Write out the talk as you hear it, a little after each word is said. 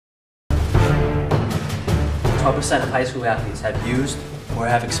12% of high school athletes have used or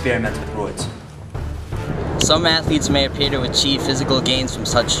have experimented with roids. Some athletes may appear to achieve physical gains from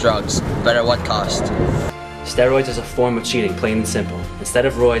such drugs, but at what cost? Steroids is a form of cheating, plain and simple. Instead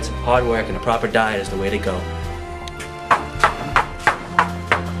of roids, hard work and a proper diet is the way to go.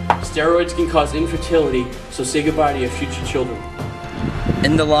 Steroids can cause infertility, so say goodbye to your future children.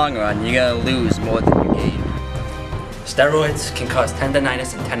 In the long run, you're gonna lose more than you gain. Steroids can cause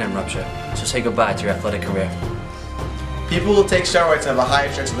tendonitis and tendon rupture, so say goodbye to your athletic career. People who take steroids have a higher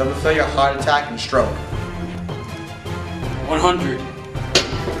chance of liver failure, heart attack, and stroke. 100.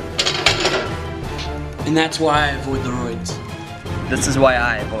 And that's why I avoid the roids. This is why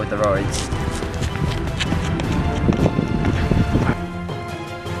I avoid the roids.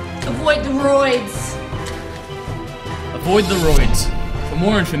 Avoid the roids. Avoid the roids. For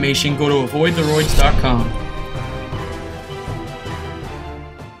more information, go to avoidtheroids.com.